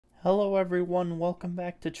Hello everyone, welcome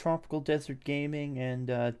back to Tropical Desert Gaming, and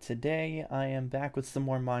today I am back with some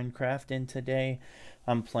more Minecraft, and today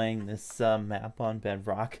I'm playing this map on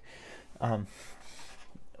Bedrock. Um,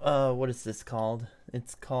 what is this called?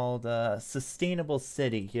 It's called Sustainable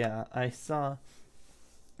City. Yeah, I saw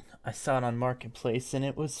it on Marketplace and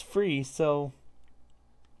it was free, so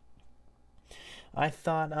I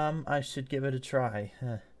thought I should give it a try.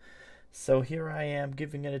 So here I am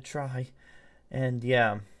giving it a try, and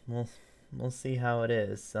yeah, we'll see how it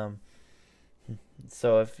is.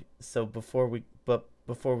 Before we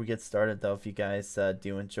get started though, if you guys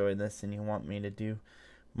do enjoy this and you want me to do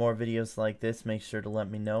more videos like this, make sure to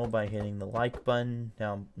let me know by hitting the like button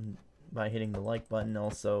down,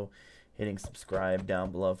 also hitting subscribe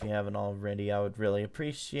down below if you haven't already. I would really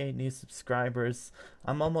appreciate new subscribers.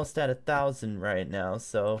 I'm almost at 1,000 right now,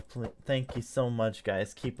 so thank you so much,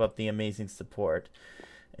 guys. Keep up the amazing support.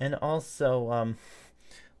 And also,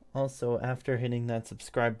 after hitting that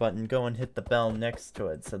subscribe button, go and hit the bell next to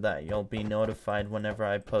it so that you'll be notified whenever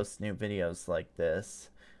I post new videos like this.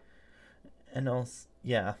 And also,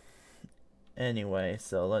 yeah. Anyway,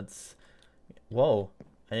 so let's... Whoa,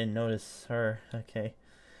 I didn't notice her. Okay.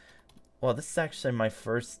 Well, this is actually my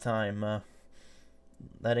first time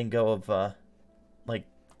letting go of, like,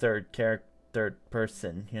 third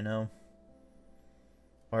person, you know?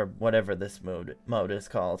 Or whatever this mode is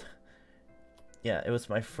called. Yeah, it was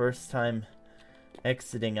my first time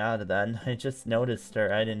exiting out of that, and I just noticed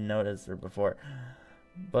her. I didn't notice her before.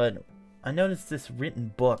 But I noticed this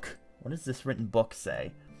written book. What does this written book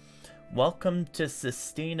say? Welcome to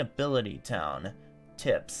Sustainability Town.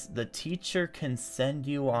 Tips. The teacher can send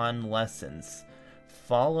you on lessons.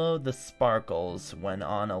 Follow the sparkles when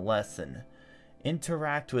on a lesson.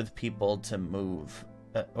 Interact with people to move.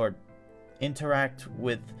 Or interact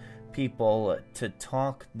with people to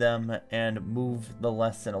talk them and move the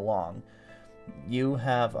lesson along. You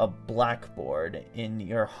have a blackboard in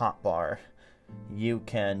your hotbar. You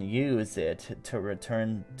can use it to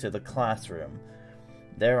return to the classroom.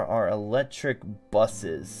 There are electric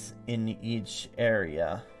buses in each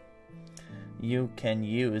area. You can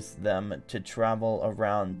use them to travel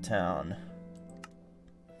around town.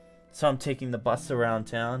 So I'm taking the bus around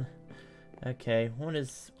town. Okay, what are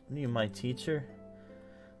you, my teacher?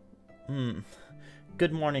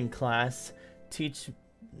 Good morning, class. Tell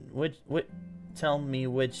me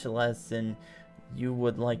which lesson you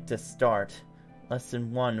would like to start.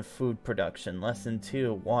 Lesson 1, food production. Lesson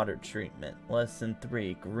 2, water treatment. Lesson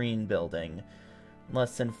 3, green building.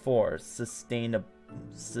 Lesson 4, sustainable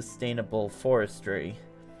forestry.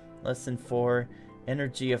 Lesson 4,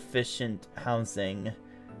 energy efficient housing.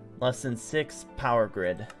 Lesson 6, power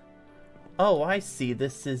grid. Oh, I see.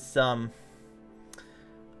 This is, I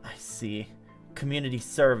see. Community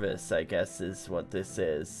service, I guess, is what this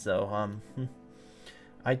is. So,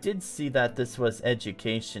 I did see that this was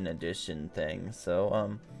education edition thing.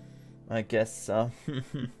 So, I guess, so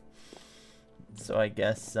I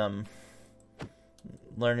guess,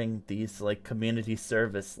 learning these, like, community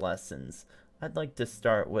service lessons. I'd like to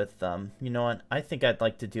start with, you know what? I think I'd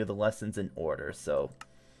like to do the lessons in order. So,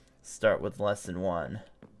 start with lesson 1.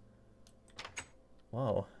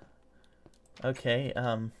 Whoa. Okay,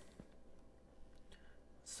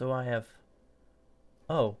 so I have...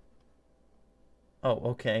 Oh. Oh,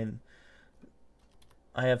 okay.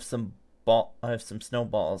 I have some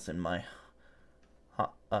snowballs in my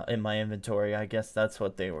inventory. I guess that's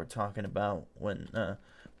what they were talking about when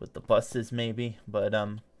with the buses maybe, but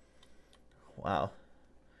wow.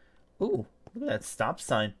 Ooh, look at that stop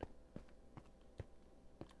sign.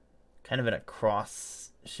 Kind of in a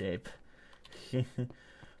cross shape.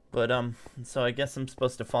 But so I guess I'm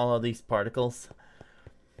supposed to follow these particles.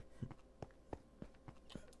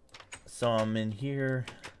 So I'm in here.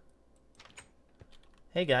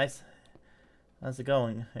 Hey guys, how's it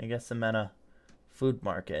going? I guess I'm at a food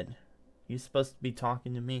market. You supposed to be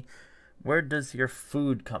talking to me? Where does your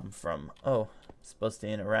food come from? Oh, I'm supposed to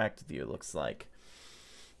interact with you, looks like.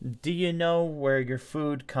 Do you know where your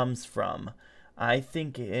food comes from? I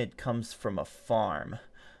think it comes from a farm.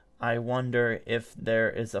 I wonder if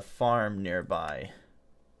there is a farm nearby.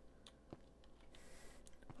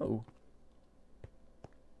 Oh.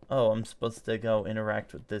 Oh, I'm supposed to go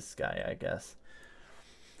interact with this guy, I guess.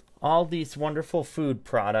 All these wonderful food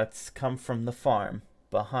products come from the farm,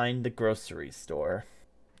 behind the grocery store.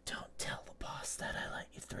 Don't tell the boss that I let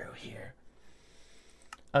you through here.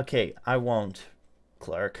 Okay, I won't,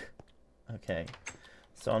 clerk. Okay,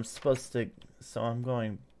 so I'm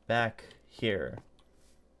going back here.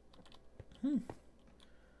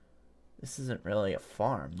 This isn't really a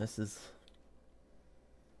farm. This is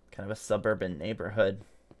kind of a suburban neighborhood.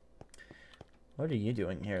 What are you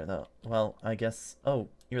doing here, though? Well, I guess... Oh,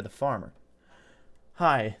 you're the farmer.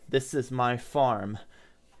 Hi, this is my farm.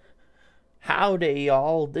 Howdy,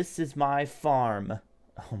 y'all. This is my farm.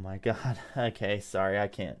 Oh my god. Okay, sorry, I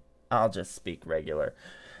can't. I'll just speak regular.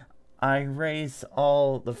 I raise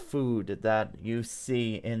all the food that you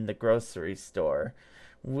see in the grocery store.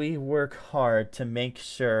 We work hard to make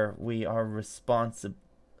sure we are responsibly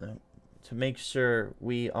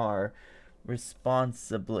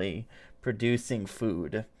producing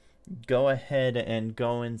food. Go ahead and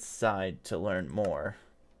go inside to learn more.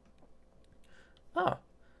 Oh,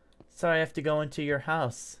 so I have to go into your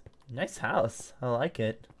house. Nice house. I like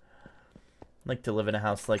it. I'd like to live in a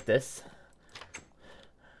house like this.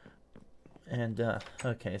 And,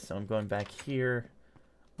 okay, so I'm going back here.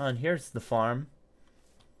 Oh, and here's the farm.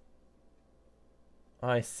 Oh,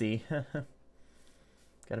 I see. Got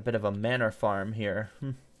a bit of a manor farm here.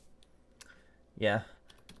 Yeah.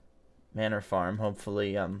 Manor farm.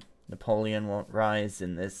 Hopefully, Napoleon won't rise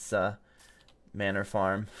in this, manor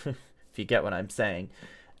farm. If you get what I'm saying.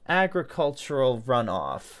 Agricultural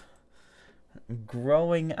runoff.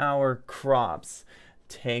 Growing our crops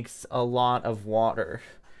takes a lot of water.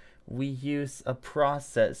 We use a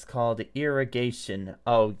process called irrigation.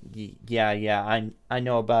 Oh, yeah, I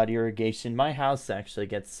know about irrigation. My house actually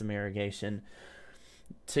gets some irrigation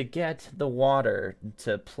to get the water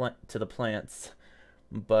to the plants.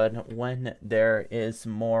 But when there is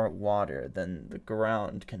more water than the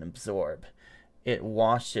ground can absorb, it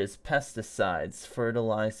washes pesticides,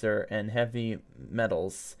 fertilizer, and heavy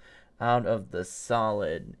metals out of the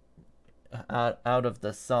solid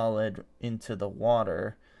into the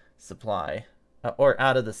water supply, or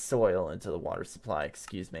out of the soil into the water supply,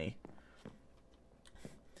 excuse me.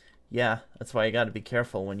 Yeah, that's why you gotta be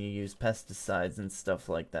careful when you use pesticides and stuff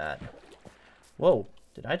like that. Whoa,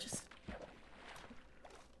 did I just...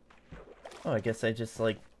 Oh, I guess I just,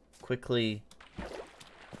 like, quickly...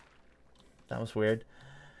 That was weird.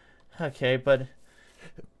 Okay, but...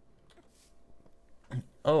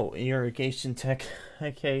 Oh, irrigation tech.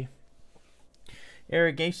 Okay.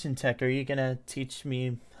 Irrigation tech, are you gonna teach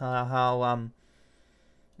me how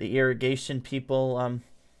the irrigation people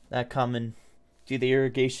that come and do the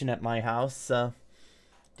irrigation at my house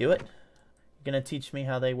do it? You gonna teach me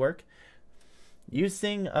how they work?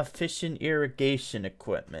 Using efficient irrigation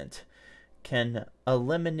equipment can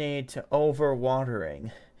eliminate overwatering.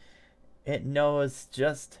 It knows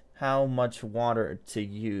just how much water to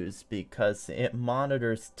use because it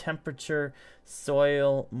monitors temperature,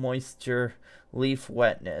 soil moisture, leaf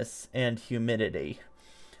wetness, and humidity.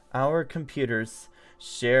 Our computers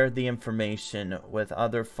share the information with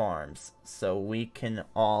other farms so we can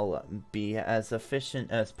all be as efficient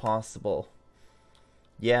as possible.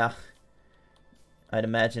 Yeah, I'd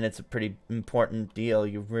imagine it's a pretty important deal.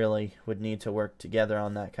 You really would need to work together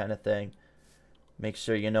on that kind of thing. Make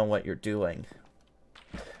sure you know what you're doing.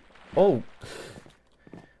 Oh!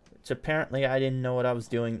 Which apparently I didn't know what I was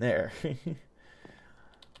doing there.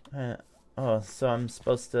 Oh, so I'm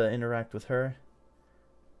supposed to interact with her?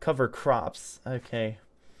 Cover crops. Okay.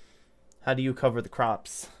 How do you cover the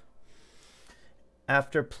crops?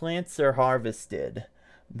 After plants are harvested,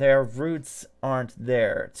 their roots aren't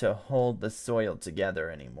there to hold the soil together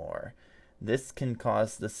anymore. This can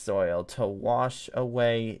cause the soil to wash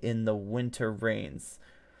away in the winter rains.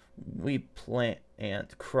 We plant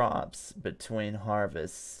crops between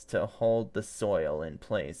harvests to hold the soil in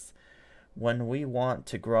place. When we want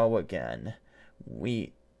to grow again,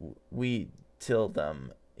 we till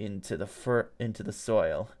them into the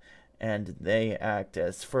soil, and they act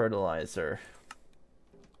as fertilizer.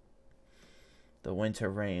 The winter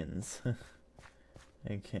rains.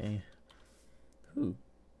 Okay. Who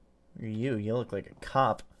are you? You look like a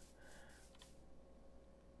cop.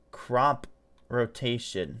 Crop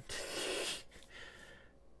rotation.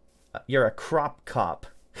 You're a crop cop.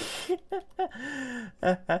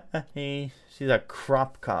 She's a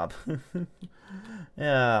crop cop.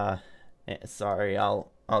 Yeah. Sorry, I'll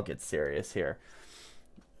get serious here.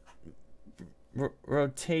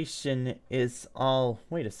 Rotation is all...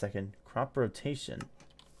 Wait a second. Crop rotation.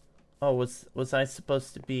 Oh, was I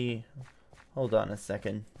supposed to be... Hold on a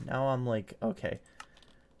second. Now I'm like... Okay.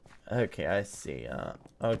 Okay, I see.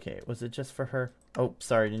 Okay, was it just for her? Oh,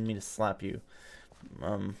 sorry, didn't mean to slap you.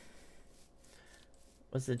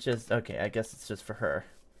 Was it just... Okay, I guess it's just for her.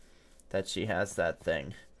 That she has that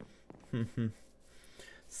thing.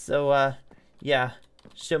 So, yeah.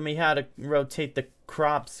 Show me how to rotate the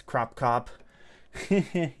crops, crop cop.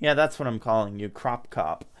 Yeah, that's what I'm calling you, crop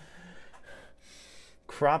cop.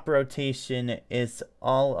 Crop rotation is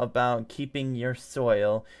all about keeping your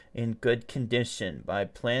soil in good condition by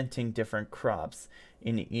planting different crops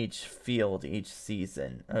in each field each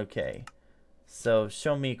season. Okay, so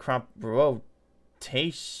show me crop rotation.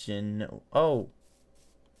 Oh,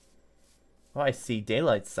 I see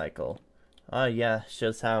daylight cycle. Oh yeah,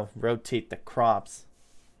 shows how rotate the crops.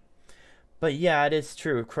 But yeah, it is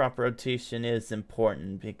true, crop rotation is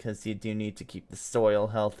important because you do need to keep the soil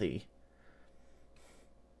healthy.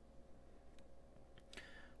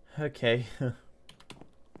 Okay.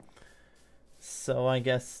 So I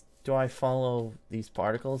guess, do I follow these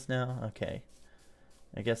particles now? Okay.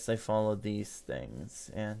 I guess I follow these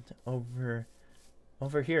things. And over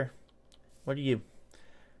here. What are you?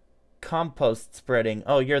 Compost spreading.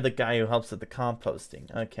 Oh, you're the guy who helps with the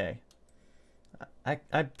composting. Okay.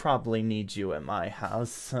 I probably need you at my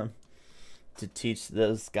house to teach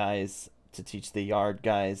those guys, to teach the yard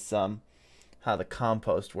guys how the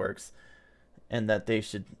compost works. And that they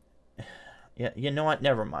should... Yeah, you know what?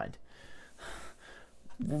 Never mind.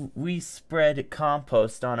 We spread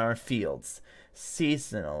compost on our fields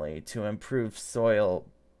seasonally to improve soil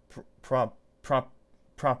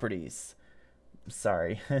properties.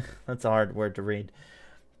 Sorry, that's a hard word to read.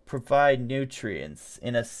 Provide nutrients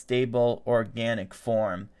in a stable organic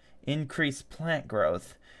form, increase plant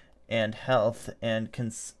growth and health, and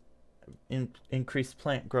increase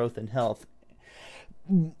plant growth and health.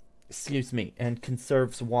 Excuse me, and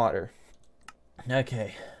conserves water.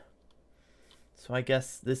 Okay. So I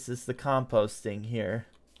guess this is the composting here.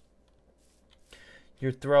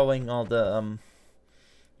 You're throwing all the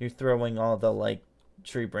like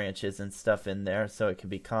tree branches and stuff in there so it can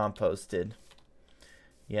be composted.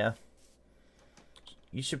 Yeah.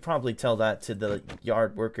 You should probably tell that to the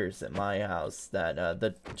yard workers at my house that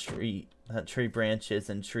the tree branches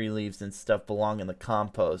and tree leaves and stuff belong in the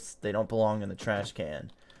compost. They don't belong in the trash can.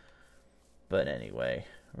 But anyway,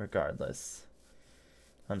 regardless,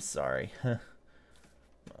 I'm sorry.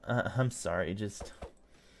 I'm sorry, just...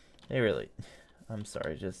 I'm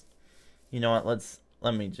sorry, just... You know what,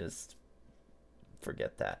 let me just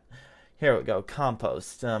forget that. Here we go,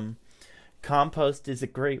 compost. Compost is a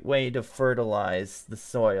great way to fertilize the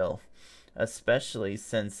soil, especially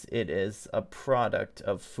since it is a product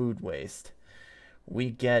of food waste. We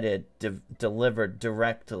get it delivered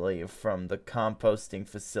directly from the composting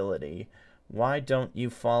facility. Why don't you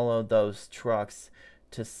follow those trucks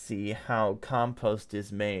to see how compost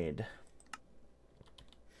is made?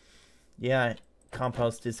 Yeah,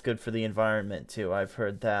 compost is good for the environment too. I've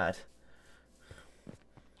heard that.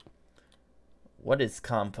 What is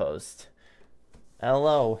compost?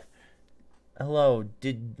 Hello. Hello.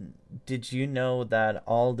 Did you know that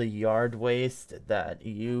all the yard waste that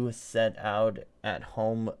you set out at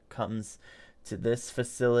home comes to this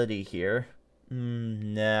facility here?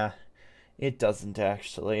 Nah. It doesn't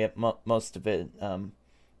actually. Most of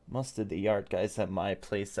the yard guys at my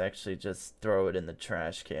place actually just throw it in the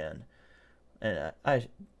trash can. And I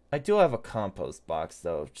do have a compost box,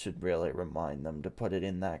 though. Should really remind them to put it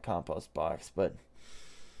in that compost box. But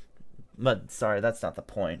sorry, that's not the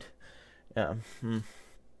point.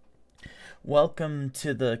 Welcome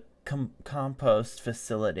to the compost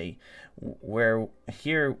facility, where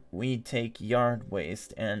here we take yard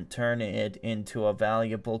waste and turn it into a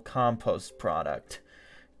valuable compost product.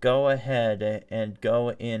 Go ahead and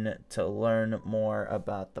go in to learn more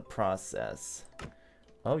about the process.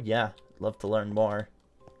 Oh yeah, love to learn more.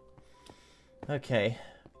 Okay.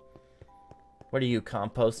 What are you,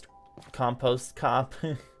 compost cop?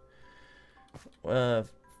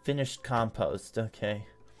 Finished compost, okay.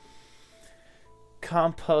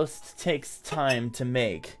 Compost takes time to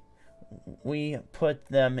make. We put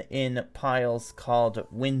them in piles called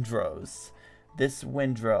windrows. This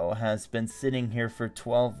windrow has been sitting here for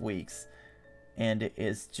 12 weeks and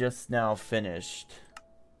is just now finished.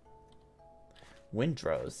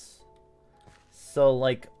 Windrows? So,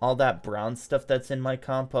 like, all that brown stuff that's in my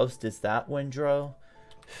compost, is that windrow?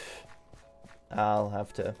 I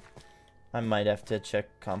might have to check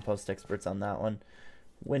compost experts on that one.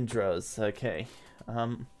 Windrows, okay.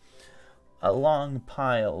 A long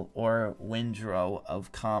pile or windrow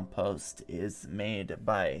of compost is made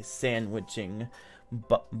by sandwiching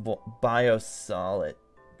biosolids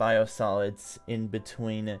in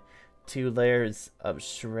between 2 layers of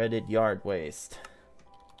shredded yard waste.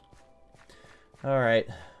 Alright.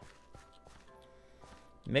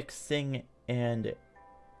 Mixing and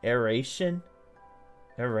aeration?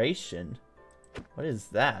 Aeration? What is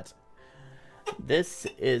that? This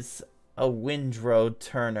is a windrow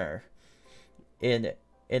turner. It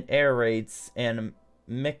aerates and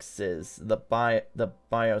mixes the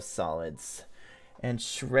biosolids and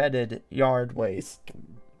shredded yard waste.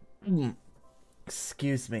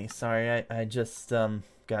 Excuse me, sorry, I just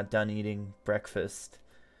got done eating breakfast.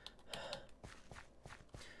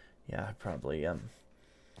 Yeah, it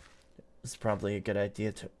was probably a good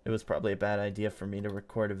idea to, it was probably a bad idea for me to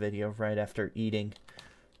record a video right after eating.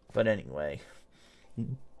 But anyway,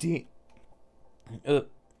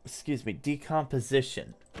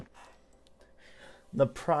 decomposition. The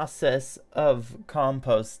process of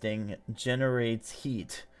composting generates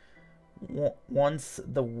heat. Once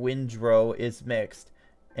the windrow is mixed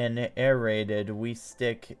and aerated, we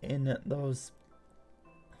stick in those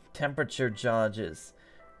temperature gauges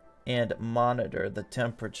and monitor the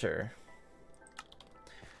temperature.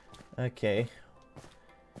 Okay.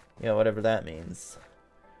 Yeah, whatever that means.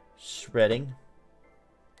 Shredding.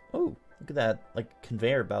 Oh, look at that, like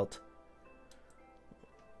conveyor belt.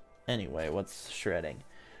 Anyway, what's shredding?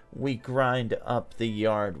 We grind up the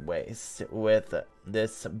yard waste with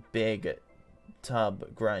this big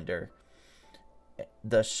tub grinder.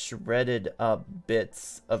 The shredded up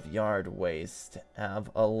bits of yard waste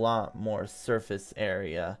have a lot more surface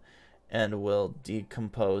area and will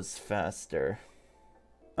decompose faster.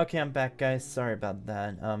 Okay, I'm back, guys. Sorry about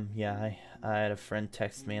that. Yeah, I had a friend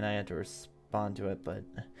text me and I had to respond to it, but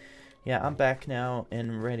yeah, I'm back now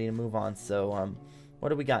and ready to move on. So, what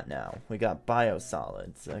do we got now? We got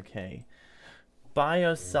biosolids. Okay.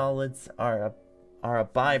 Biosolids are a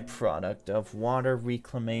byproduct of water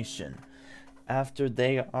reclamation. After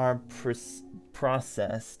they are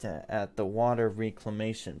processed at the water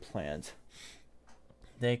reclamation plant,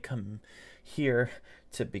 they come here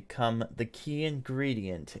to become the key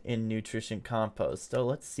ingredient in nutrition compost. So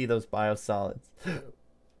let's see those biosolids.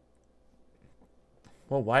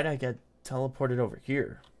 Well, why'd I get teleported over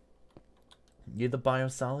here? You the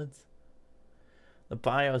biosolids? The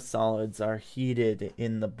biosolids are heated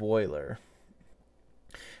in the boiler,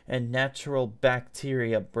 and natural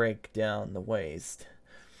bacteria break down the waste.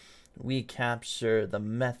 We capture the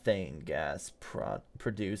methane gas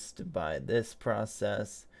produced by this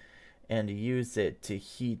process and use it to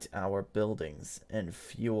heat our buildings and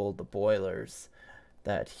fuel the boilers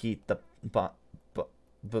that heat the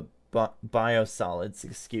biosolids,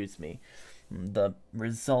 excuse me. The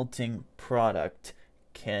resulting product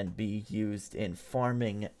can be used in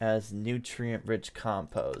farming as nutrient-rich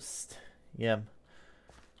compost. Yep.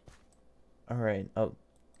 Alright, oh,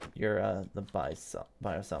 you're the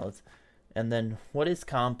biosolids. And then, what is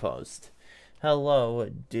compost? Hello,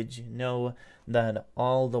 did you know that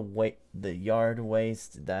all the yard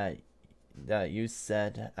waste that you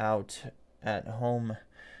set out at home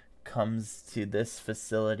comes to this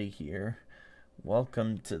facility here?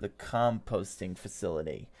 Welcome to the composting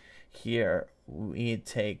facility. Here we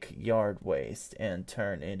take yard waste and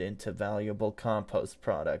turn it into valuable compost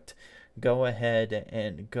product. Go ahead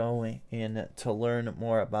and go in to learn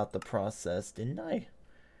more about the process. Didn't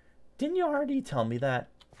you already tell me that?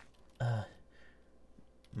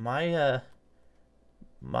 Am I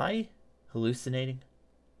hallucinating?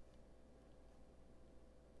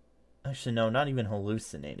 Actually, no, not even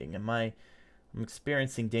hallucinating. I'm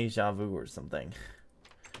experiencing deja vu or something.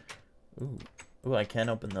 Ooh, I can't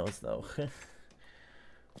open those though.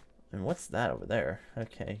 And what's that over there?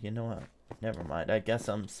 Okay, you know what? Never mind. I guess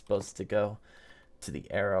I'm supposed to go to the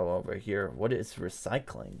arrow over here. What is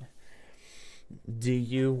recycling? Do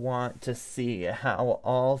you want to see how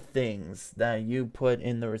all things that you put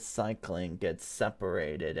in the recycling get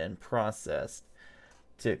separated and processed?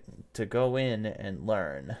 To go in and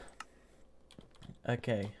learn.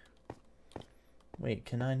 Okay. Wait,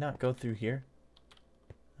 can I not go through here?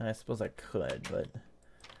 I suppose I could, but I'm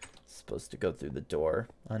supposed to go through the door.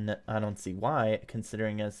 I don't see why,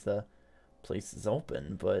 considering as the place is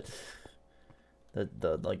open, but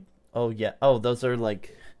the like, oh yeah, oh those are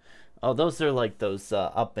like those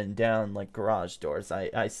up and down like garage doors.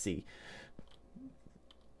 I see.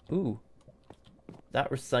 Ooh, that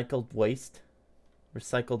recycled waste,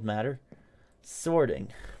 recycled matter, sorting.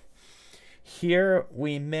 Here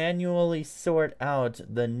we manually sort out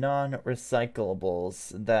the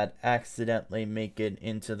non-recyclables that accidentally make it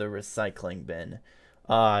into the recycling bin.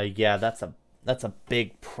 Yeah, that's a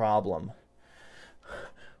big problem.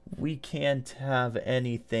 We can't have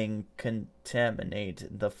anything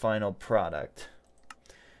contaminate the final product.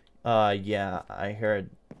 Yeah, I heard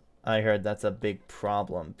that's a big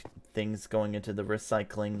problem. Things going into the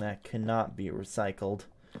recycling that cannot be recycled.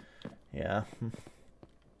 Yeah.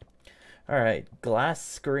 Alright, glass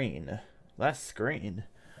screen. Glass screen.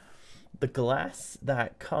 The glass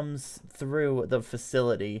that comes through the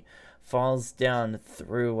facility falls down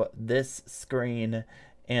through this screen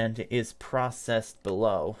and is processed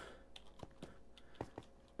below.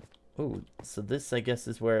 Oh, so this, I guess,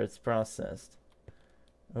 is where it's processed.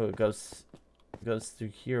 Oh, it goes through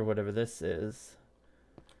here, whatever this is.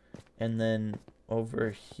 And then over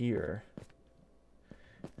here.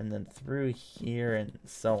 And then through here and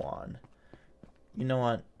so on. You know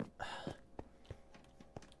what?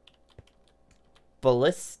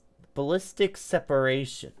 Ballistic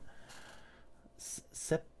separation.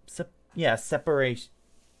 Yeah, separation.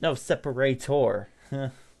 No, separator.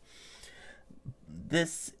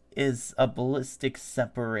 This is a ballistic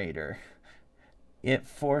separator. It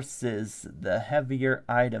forces the heavier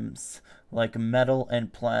items like metal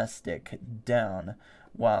and plastic down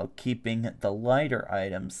while keeping the lighter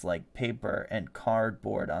items like paper and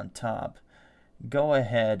cardboard on top. Go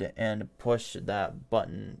ahead and push that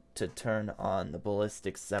button to turn on the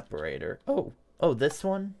ballistic separator. Oh, this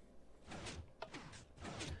one?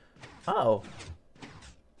 Oh.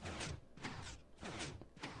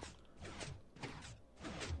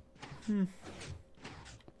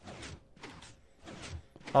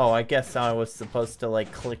 Oh, I guess I was supposed to,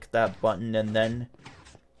 like, click that button and then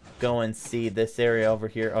go and see this area over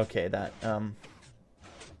here. Okay, that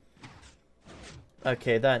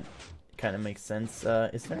kind of makes sense.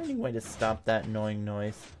 Is there any way to stop that annoying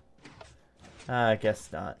noise? I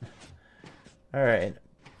guess not. Alright.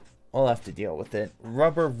 We'll have to deal with it.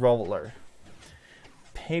 Rubber roller.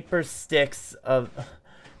 Paper sticks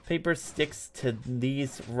to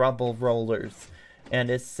these rubber rollers and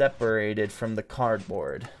is separated from the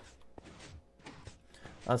cardboard.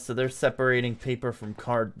 So they're separating paper from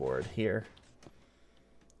cardboard here.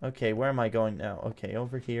 Okay, where am I going now? Okay,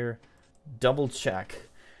 over here. Double check.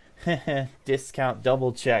 Discount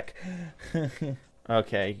double check.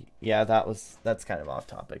 Okay, yeah, that's kind of off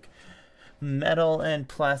topic. Metal and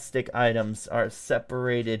plastic items are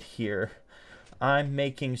separated here. I'm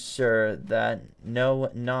making sure that no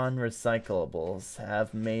non-recyclables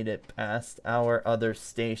have made it past our other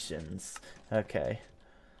stations. Okay.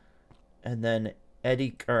 And then Eddy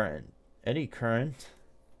Current. Eddy Current?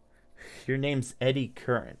 Your name's Eddy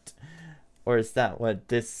Current. Or is that what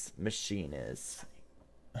this machine is?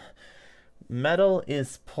 Metal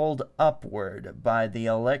is pulled upward by the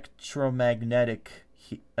electromagnet,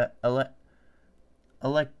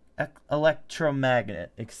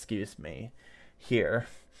 excuse me. Here,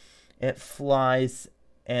 it flies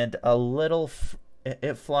a little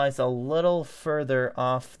further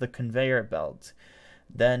off the conveyor belt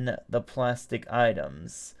than the plastic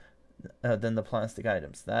items.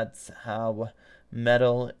 That's how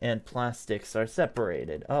metal and plastics are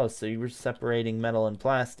separated. Oh, so you were separating metal and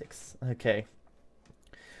plastics. Okay.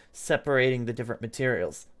 Separating the different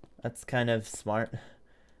materials. That's kind of smart.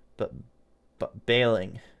 But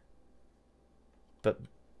baling.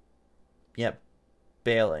 Yep.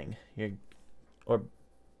 Baling. Or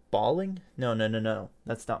balling? No.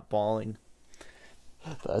 That's not balling.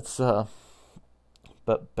 That's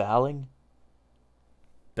but baling?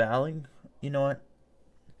 Baling? You know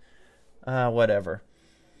what? Whatever.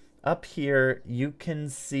 Up here you can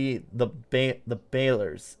see the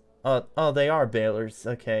balers. Oh, they are balers.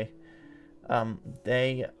 Okay.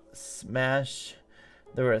 They smash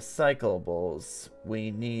the recyclables. We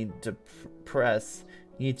need to press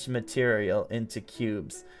each material into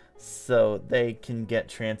cubes so they can get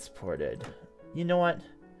transported. You know what?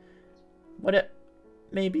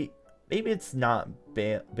 Maybe it's not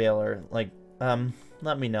baler. Like,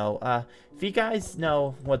 let me know. If you guys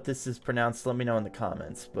know what this is pronounced, let me know in the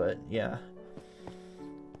comments. But yeah.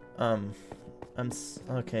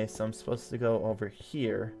 Okay, so I'm supposed to go over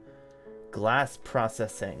here. Glass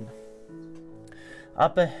processing.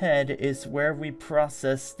 Up ahead is where we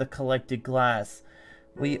process the collected glass.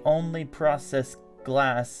 We only process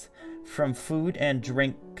glass from food and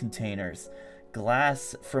drink containers,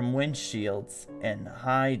 glass from windshields, and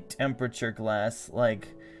high temperature glass like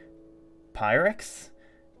Pyrex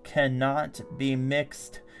cannot be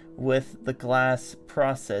mixed with the glass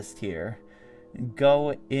processed here.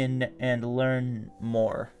 Go in and learn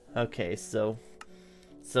more. Okay, so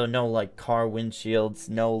no like car windshields,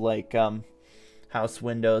 no like house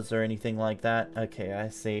windows or anything like that. Okay, I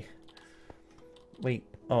see. Wait,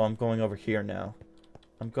 oh, I'm going over here now.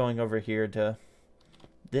 I'm going over here to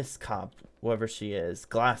this cop, whoever she is.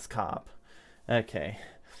 Glass cop. Okay.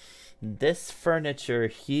 This furniture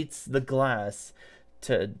heats the glass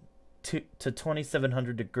to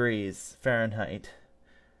 2700 degrees Fahrenheit.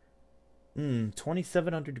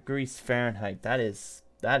 2700 degrees Fahrenheit. That is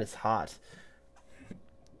hot.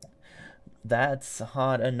 That's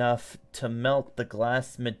hot enough to melt the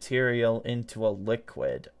glass material into a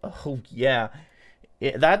liquid. Oh yeah.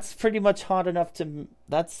 That's pretty much hot enough to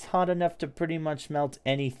pretty much melt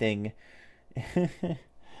anything.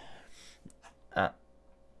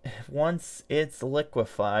 once it's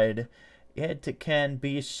liquefied, it can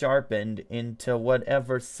be sharpened into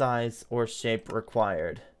whatever size or shape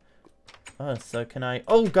required. Oh, so can I...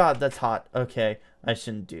 Oh god, that's hot. Okay, I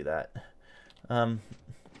shouldn't do that.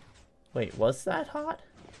 Wait, was that hot?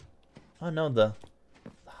 Oh no, the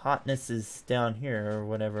hotness is down here, or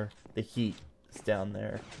whatever. The heat is down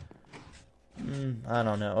there. I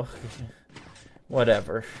don't know.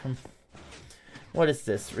 Whatever. What is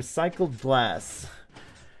this? Recycled glass.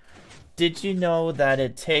 Did you know that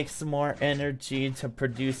it takes more energy to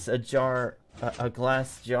produce a jar, a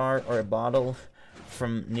glass jar or a bottle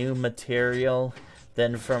from new material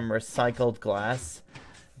than from recycled glass?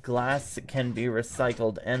 Glass can be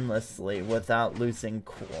recycled endlessly without losing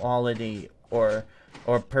quality or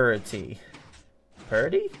purity.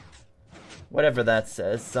 Purity? Whatever that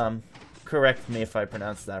says. Correct me if I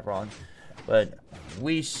pronounce that wrong. But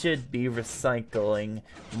we should be recycling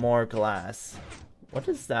more glass. What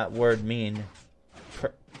does that word mean?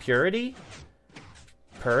 Purity?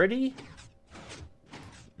 Purity?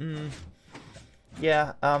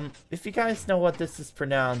 Yeah, if you guys know what this is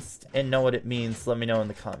pronounced and know what it means, let me know in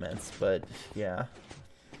the comments, but yeah.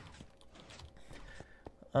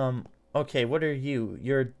 Okay, what are you?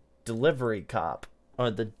 You're a delivery cop. Or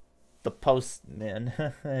the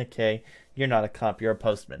postman. Okay, you're not a cop, you're a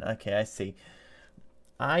postman. Okay, I see.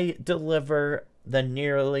 I deliver the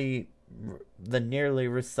nearly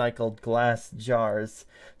recycled glass jars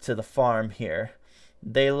to the farm here.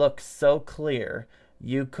 They look so clear,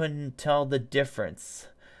 you couldn't tell the difference.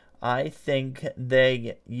 I think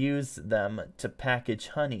they use them to package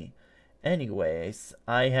honey. Anyways,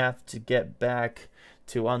 I have to get back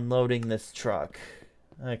to unloading this truck.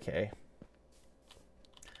 Okay.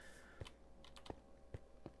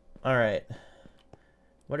 Alright.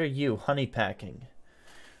 What are you? Honey packing.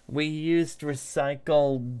 We used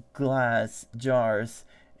recycled glass jars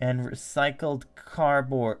and recycled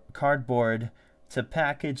cardboard to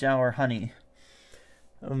package our honey.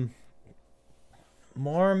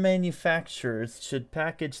 More manufacturers should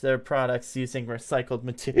package their products using recycled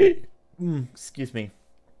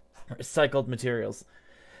recycled materials.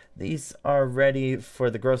 These are ready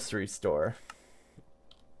for the grocery store.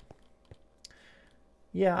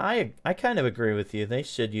 Yeah, I kind of agree with you. They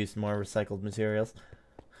should use more recycled materials.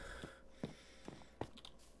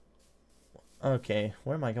 Okay,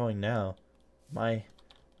 where am I going now? Am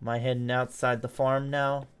I heading outside the farm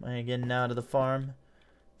now? Am I getting out of the farm?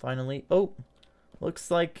 Finally. Oh,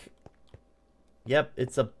 looks like... Yep,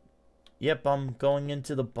 Yep, I'm going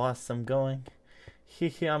into the bus. I'm going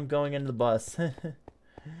into the bus.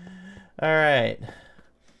 Alright.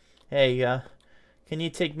 Hey, can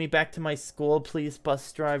you take me back to my school, please,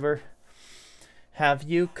 bus driver? Have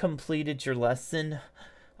you completed your lesson?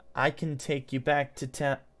 I can take you back to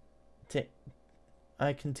town.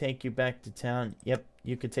 I can take you back to town. Yep,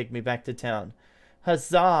 you can take me back to town.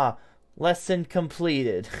 Huzzah! Lesson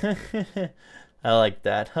completed. I like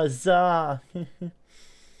that. Huzzah!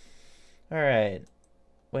 Alright.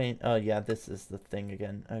 Wait, oh yeah, this is the thing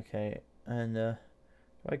again. Okay, and do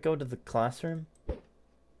I go to the classroom?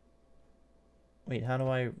 Wait, how do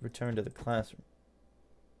I return to the classroom?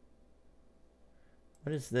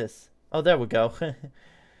 What is this? Oh, there we go.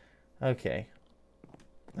 Okay.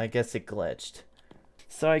 I guess it glitched.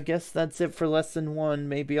 So I guess that's it for lesson 1.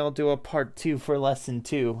 Maybe I'll do a part 2 for lesson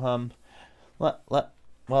 2.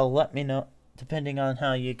 Let me know, depending on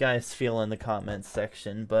how you guys feel in the comments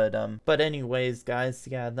section. But anyways, guys,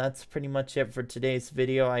 yeah, that's pretty much it for today's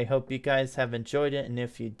video. I hope you guys have enjoyed it, and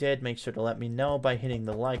if you did, make sure to let me know by hitting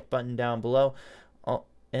the like button down below,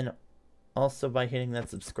 and also by hitting that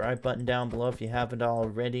subscribe button down below if you haven't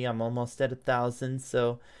already. I'm almost at 1,000,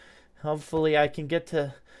 so hopefully I can get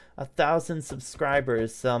to 1,000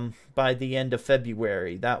 subscribers by the end of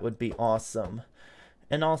February. That would be awesome.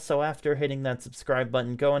 And also, after hitting that subscribe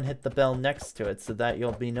button, go and hit the bell next to it so that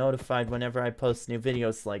you'll be notified whenever I post new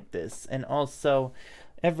videos like this. And also,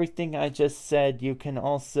 everything I just said, you can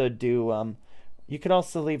also do, you could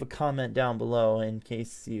also leave a comment down below in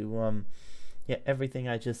case you, yeah, everything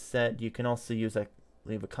I just said, you can also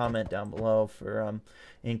leave a comment down below for,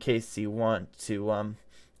 in case you want to,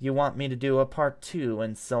 you want me to do a part 2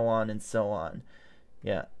 and so on and so on.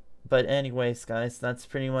 Yeah. But anyways, guys, that's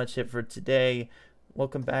pretty much it for today.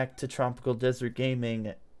 Welcome back to Tropical Desert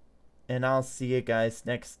Gaming, and I'll see you guys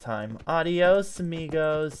next time. Adios,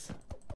 amigos.